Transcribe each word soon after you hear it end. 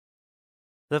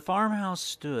The farmhouse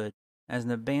stood as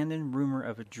an abandoned rumor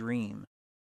of a dream,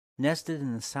 nested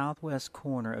in the southwest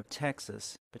corner of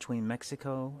Texas between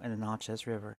Mexico and the Natchez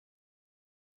River.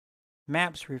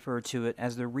 Maps refer to it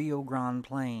as the Rio Grande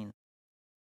Plain.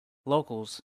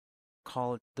 Locals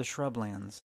call it the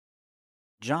shrublands.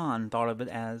 John thought of it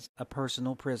as a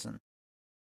personal prison.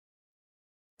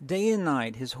 Day and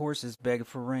night his horses begged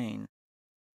for rain.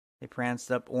 They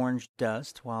pranced up orange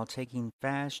dust while taking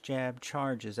fast jab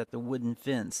charges at the wooden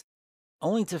fence,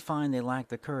 only to find they lacked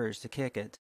the courage to kick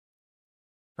it.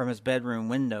 From his bedroom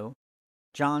window,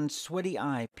 John's sweaty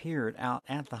eye peered out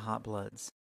at the hot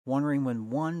bloods, wondering when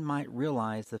one might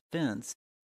realize the fence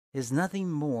is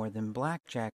nothing more than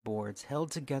blackjack boards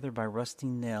held together by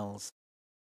rusting nails.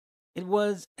 It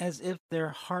was as if their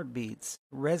heartbeats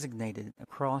resonated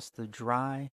across the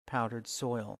dry, powdered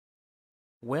soil,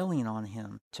 wailing on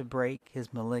him to break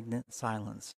his malignant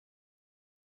silence.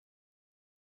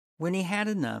 When he had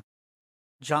enough,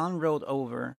 John rolled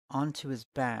over onto his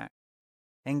back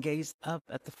and gazed up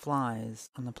at the flies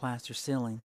on the plaster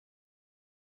ceiling.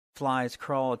 Flies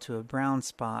crawled to a brown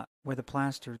spot where the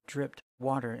plaster dripped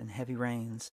water in heavy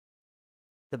rains.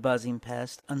 The buzzing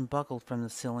pest unbuckled from the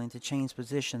ceiling to change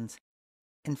positions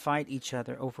and fight each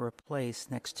other over a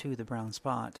place next to the brown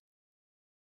spot.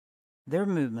 Their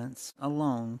movements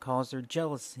alone caused their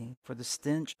jealousy for the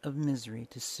stench of misery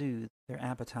to soothe their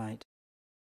appetite.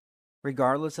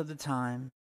 Regardless of the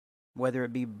time, whether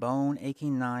it be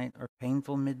bone-aching night or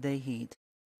painful midday heat,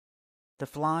 the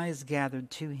flies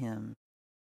gathered to him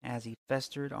as he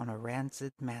festered on a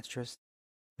rancid mattress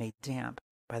made damp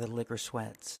by the liquor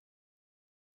sweats.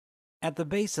 At the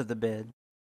base of the bed,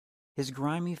 his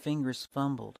grimy fingers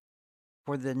fumbled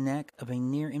for the neck of a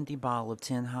near-empty bottle of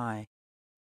Tin High.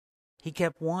 He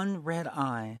kept one red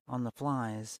eye on the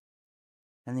flies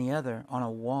and the other on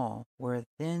a wall where a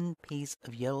thin piece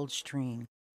of yellowed string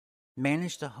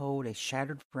managed to hold a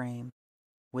shattered frame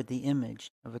with the image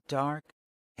of a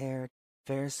dark-haired,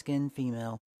 fair-skinned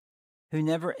female who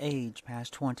never aged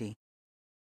past 20.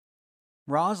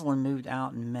 Rosalind moved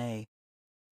out in May.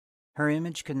 Her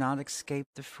image could not escape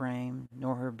the frame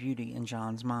nor her beauty in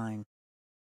John's mind.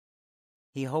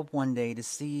 He hoped one day to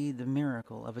see the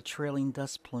miracle of a trailing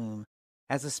dust plume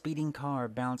as a speeding car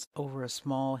bounced over a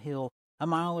small hill a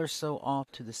mile or so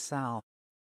off to the south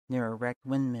near a wrecked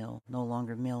windmill no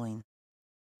longer milling.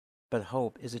 But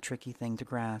hope is a tricky thing to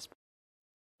grasp,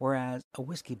 whereas a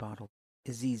whiskey bottle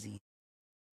is easy.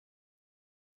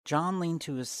 John leaned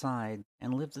to his side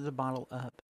and lifted the bottle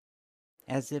up,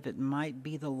 as if it might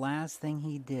be the last thing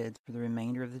he did for the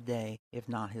remainder of the day, if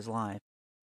not his life.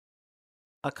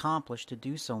 Accomplished to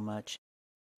do so much,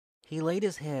 he laid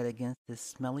his head against his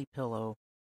smelly pillow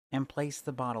and placed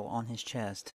the bottle on his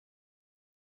chest.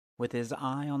 With his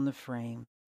eye on the frame,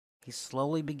 he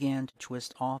slowly began to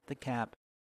twist off the cap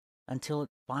until it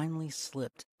finally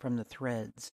slipped from the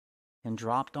threads and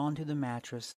dropped onto the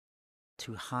mattress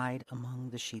to hide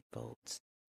among the sheepfolds.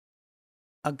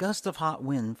 A gust of hot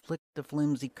wind flicked the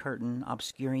flimsy curtain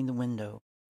obscuring the window.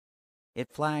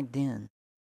 It flagged in,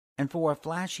 and for a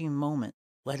flashing moment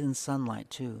let in sunlight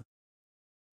too.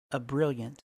 A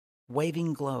brilliant,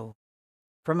 waving glow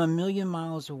from a million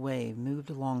miles away moved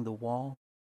along the wall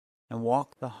and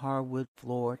walked the hardwood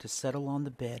floor to settle on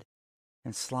the bed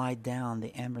and slide down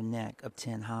the amber neck of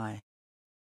Tin High.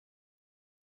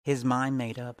 His mind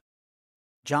made up,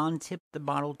 John tipped the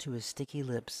bottle to his sticky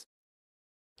lips.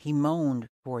 He moaned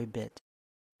for a bit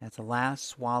as the last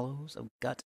swallows of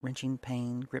gut-wrenching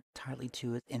pain gripped tightly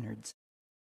to his innards.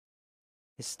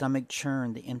 His stomach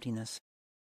churned the emptiness,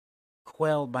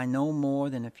 quelled by no more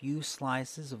than a few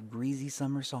slices of greasy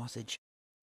summer sausage.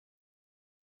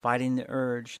 Fighting the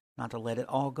urge not to let it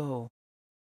all go,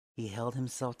 he held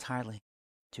himself tightly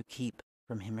to keep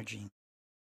from hemorrhaging.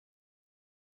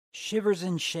 Shivers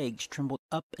and shakes trembled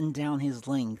up and down his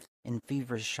length in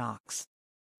feverish shocks.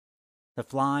 The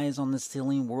flies on the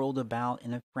ceiling whirled about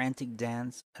in a frantic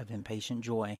dance of impatient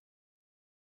joy,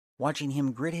 watching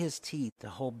him grit his teeth to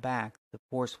hold back the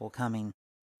forceful coming.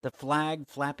 The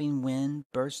flag-flapping wind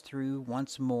burst through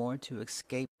once more to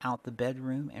escape out the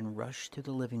bedroom and rush to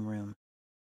the living room.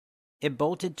 It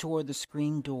bolted toward the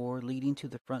screen door leading to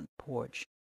the front porch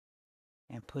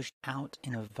and pushed out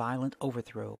in a violent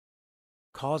overthrow,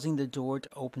 causing the door to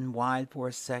open wide for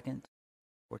a second,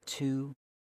 or two,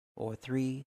 or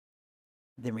three,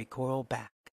 then recoil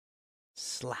back.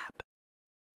 Slap.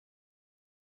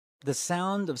 The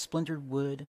sound of splintered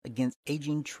wood against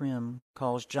aging trim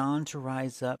caused John to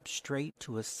rise up straight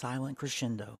to a silent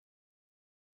crescendo.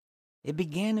 It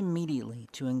began immediately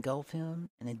to engulf him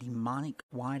in a demonic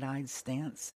wide-eyed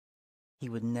stance he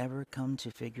would never come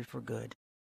to figure for good.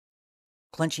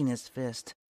 Clenching his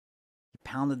fist, he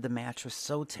pounded the mattress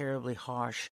so terribly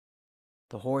harsh,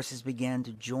 the horses began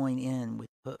to join in with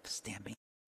hoof stamping.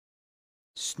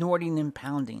 Snorting and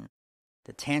pounding,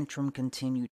 the tantrum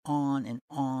continued on and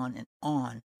on and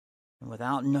on, and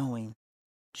without knowing,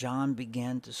 John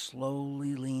began to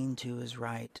slowly lean to his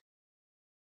right.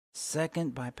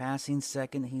 Second by passing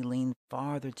second, he leaned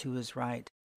farther to his right,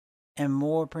 and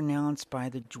more pronounced by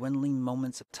the dwindling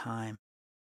moments of time.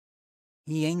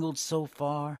 He angled so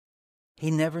far,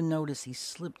 he never noticed he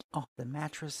slipped off the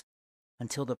mattress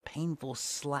until the painful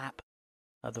slap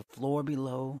of the floor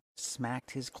below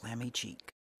smacked his clammy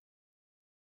cheek.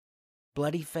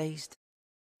 Bloody-faced,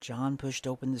 John pushed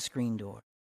open the screen door.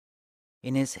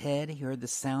 In his head, he heard the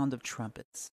sound of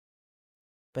trumpets.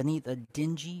 Beneath a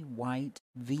dingy white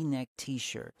V-neck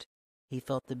T-shirt, he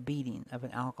felt the beating of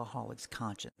an alcoholic's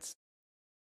conscience.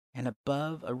 And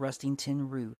above a rusting tin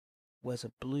roof was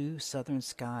a blue southern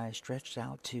sky stretched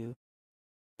out to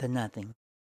the nothing.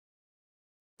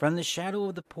 From the shadow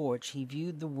of the porch, he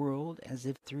viewed the world as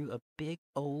if through a big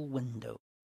old window.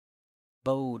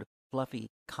 Bowed, fluffy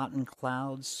cotton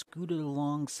clouds scooted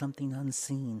along something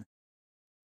unseen.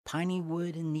 Piney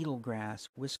wood and needlegrass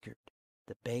whiskered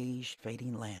the beige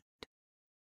fading land.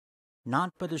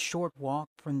 Not but a short walk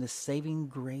from the saving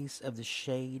grace of the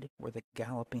shade were the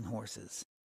galloping horses.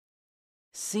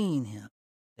 Seeing him,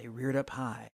 they reared up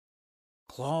high,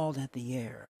 clawed at the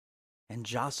air, and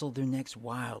jostled their necks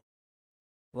wildly,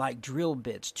 like drill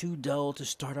bits too dull to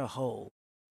start a hole.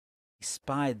 He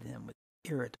spied them with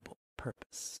irritable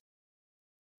purpose.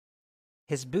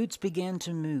 His boots began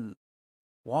to move,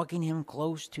 walking him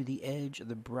close to the edge of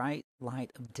the bright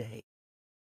light of day.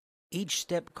 Each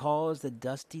step caused the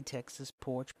dusty Texas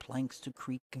porch planks to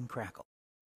creak and crackle.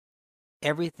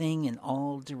 Everything in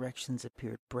all directions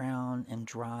appeared brown and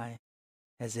dry,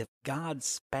 as if God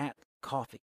spat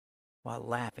coffee while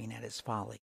laughing at his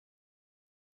folly.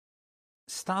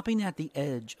 Stopping at the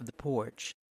edge of the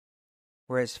porch,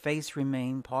 where his face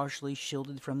remained partially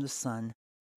shielded from the sun,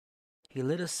 he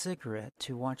lit a cigarette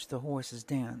to watch the horses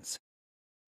dance.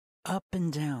 Up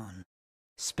and down,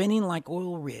 spinning like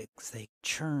oil rigs, they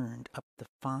churned up the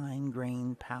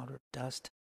fine-grained powdered dust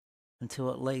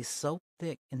until it lay so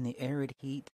thick in the arid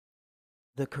heat,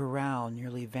 the corral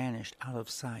nearly vanished out of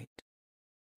sight.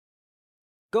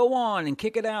 "Go on and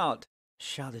kick it out,"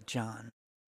 shouted John.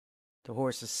 The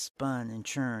horses spun and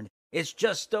churned. "It's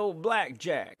just old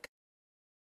Blackjack."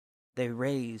 They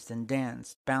raised and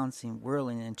danced, bouncing,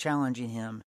 whirling, and challenging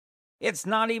him. "It's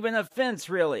not even a fence,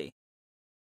 really."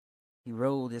 He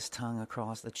rolled his tongue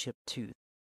across the chipped tooth,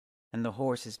 and the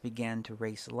horses began to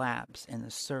race laps in a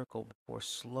circle before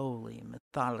slowly,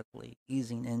 methodically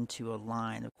easing into a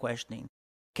line of questioning.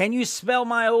 "Can you smell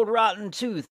my old rotten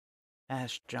tooth?"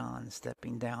 asked John,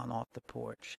 stepping down off the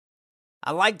porch.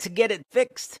 "I like to get it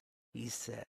fixed," he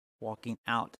said, walking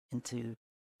out into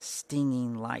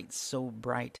stinging light so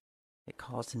bright it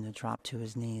caused him to drop to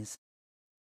his knees.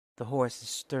 The horses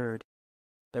stirred,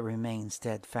 but remained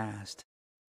steadfast.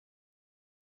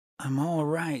 "I'm all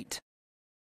right,"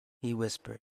 he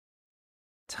whispered.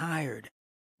 "Tired,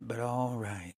 but all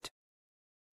right."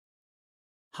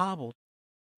 Hobbled,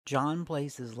 John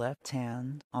placed his left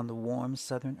hand on the warm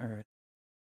southern earth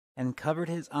and covered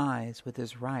his eyes with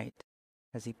his right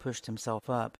as he pushed himself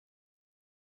up.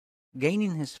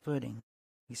 Gaining his footing,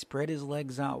 he spread his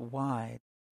legs out wide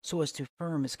so as to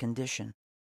firm his condition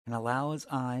and allow his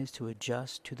eyes to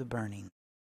adjust to the burning.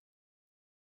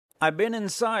 "I've been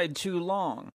inside too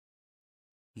long,"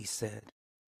 he said.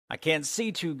 "I can't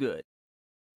see too good.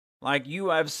 Like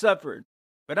you, I've suffered.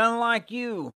 But unlike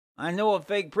you, I know a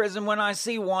fake prison when I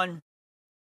see one."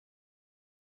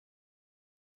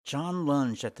 John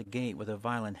lunged at the gate with a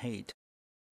violent hate.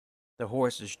 The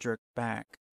horses jerked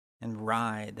back and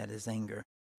writhed at his anger.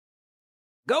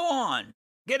 "Go on!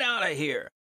 Get out of here!"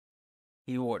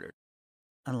 he ordered,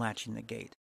 unlatching the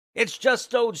gate. "It's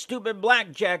just those stupid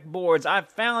blackjack boards I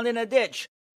found in a ditch.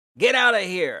 Get out of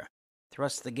here!"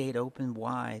 Thrust the gate open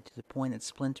wide to the point it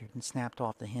splintered and snapped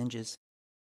off the hinges.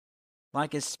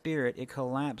 Like his spirit, it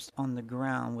collapsed on the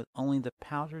ground with only the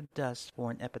powdered dust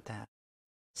for an epitaph.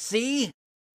 "See?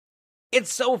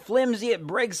 It's so flimsy it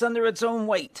breaks under its own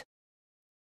weight."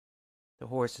 The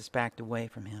horses backed away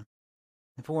from him,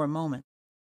 and for a moment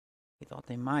he thought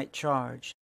they might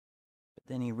charge, but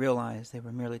then he realized they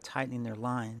were merely tightening their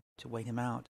line to wait him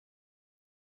out.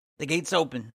 "The gate's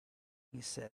open," he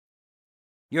said.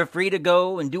 "You're free to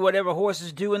go and do whatever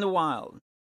horses do in the wild.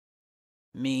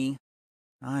 Me,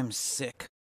 I'm sick,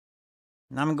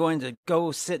 and I'm going to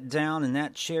go sit down in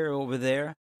that chair over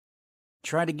there,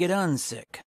 try to get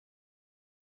unsick."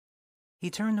 He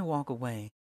turned to walk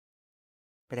away,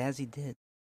 But as he did,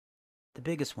 the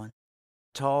biggest one,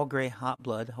 tall gray hot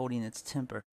blood holding its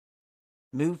temper,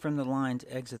 moved from the line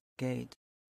to exit the gate.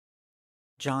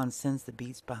 John sensed the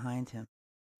beast behind him,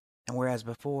 and whereas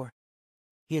before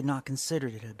he had not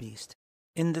considered it a beast,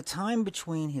 in the time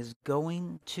between his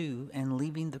going to and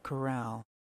leaving the corral,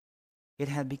 it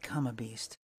had become a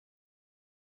beast.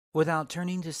 Without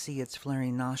turning to see its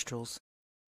flaring nostrils,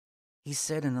 he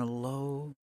said in a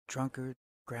low, drunkard,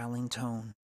 growling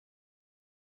tone,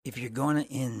 "If you're going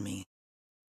to end me,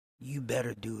 you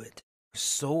better do it.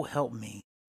 So help me,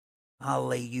 I'll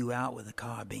lay you out with a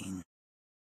carbine."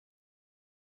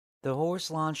 The horse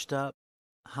launched up,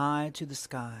 high to the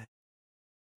sky.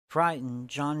 Frightened,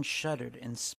 John shuddered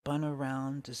and spun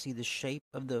around to see the shape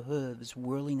of the hooves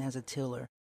whirling as a tiller,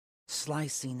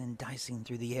 slicing and dicing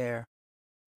through the air.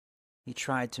 He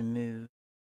tried to move,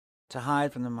 to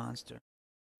hide from the monster,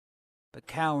 but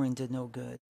cowering did no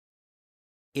good.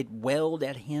 It wailed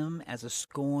at him as a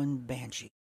scorned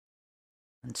banshee,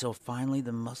 until finally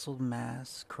the muscled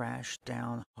mass crashed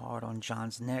down hard on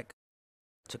John's neck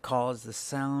to cause the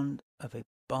sound of a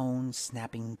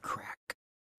bone-snapping crack.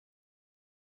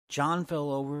 John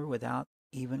fell over without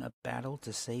even a battle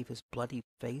to save his bloody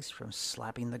face from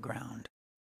slapping the ground.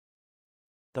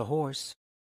 The horse,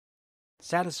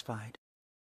 satisfied,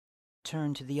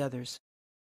 turned to the others.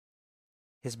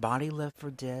 His body left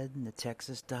for dead in the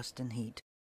Texas dust and heat.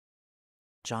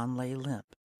 John lay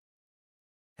limp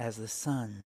as the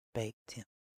sun baked him.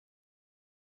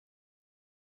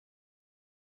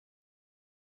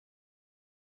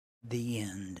 The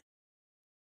end.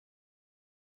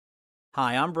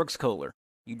 Hi, I'm Brooks Kohler.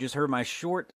 You just heard my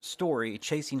short story,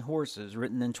 Chasing Horses,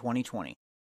 written in 2020.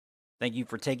 Thank you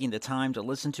for taking the time to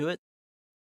listen to it.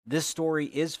 This story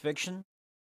is fiction,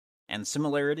 and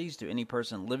similarities to any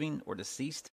person living or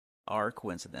deceased are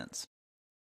coincidence.